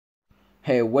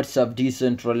Hey, what's up,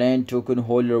 Decentraland token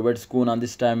holder? What's going on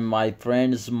this time, my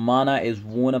friends? Mana is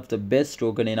one of the best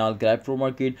token in all crypto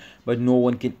market, but no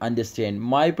one can understand.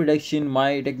 My prediction,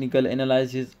 my technical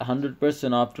analysis,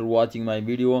 100% after watching my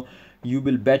video, you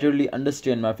will betterly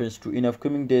understand, my friends. To in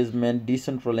upcoming days, man,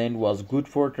 Decentraland was good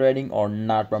for trading or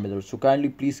not, my brothers. So kindly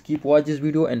please keep watch this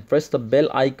video and press the bell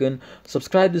icon,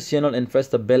 subscribe this channel and press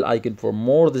the bell icon for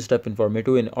more this type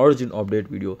informative and urgent update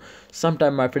video.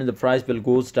 Sometime, my friends, the price will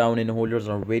goes down and holders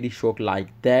are very shocked like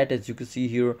that. As you can see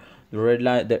here, the red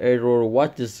line, the arrow,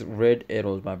 watch this red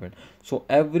arrows, my friend. So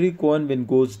every coin when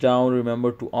goes down,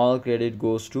 remember to all credit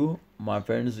goes to, my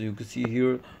friends, you can see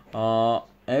here,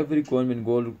 every coin when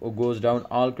goes down,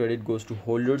 all credit goes to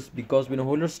holders, because when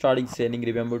holders starting selling,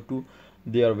 remember to,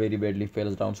 they are very badly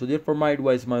falls down. So therefore my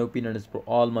advice, my opinion is for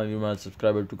all my viewers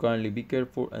subscribers to kindly be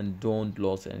careful and don't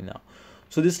lose any now.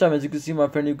 So this time, as you can see, my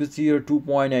friend, you can see here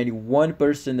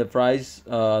 2.91% the price,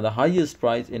 the highest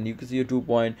price, and you can see here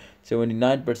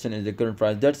 2.79% is the current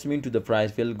price. That's mean to the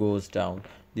price will goes down.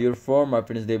 Therefore, my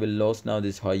friends, they will lose now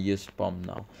this highest pump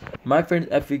now. My friends,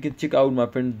 if we can check out, my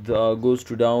friend, goes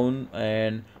to down,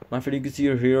 and my friend, you can see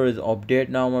here is update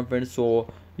now, my friend. So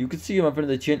you can see, my friend,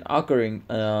 the change occurring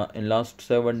in last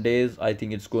 7 days. I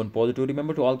think it's going positive.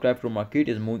 Remember to all crypto market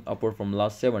is moving upward from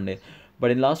last 7 days, but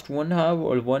in last 1 hour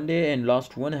or 1 day and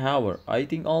last 1 hour, I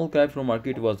think all crypto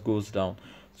market was goes down.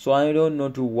 So I don't know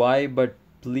to why, but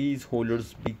please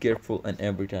holders be careful and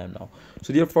every time now.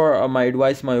 So therefore my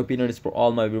advice, my opinion is for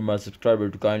all my viewers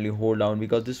subscribers to kindly hold down,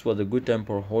 because this was a good time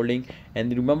for holding.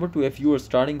 And remember to, if you are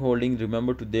starting holding,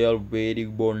 remember to, they are very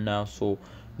bold now. So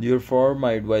therefore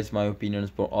my advice, my opinion is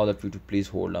for all of you to please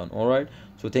hold down. All right,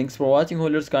 so thanks for watching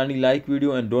holders. Kindly like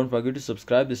video and don't forget to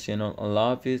subscribe this channel.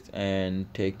 Allah Hafiz and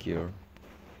take care.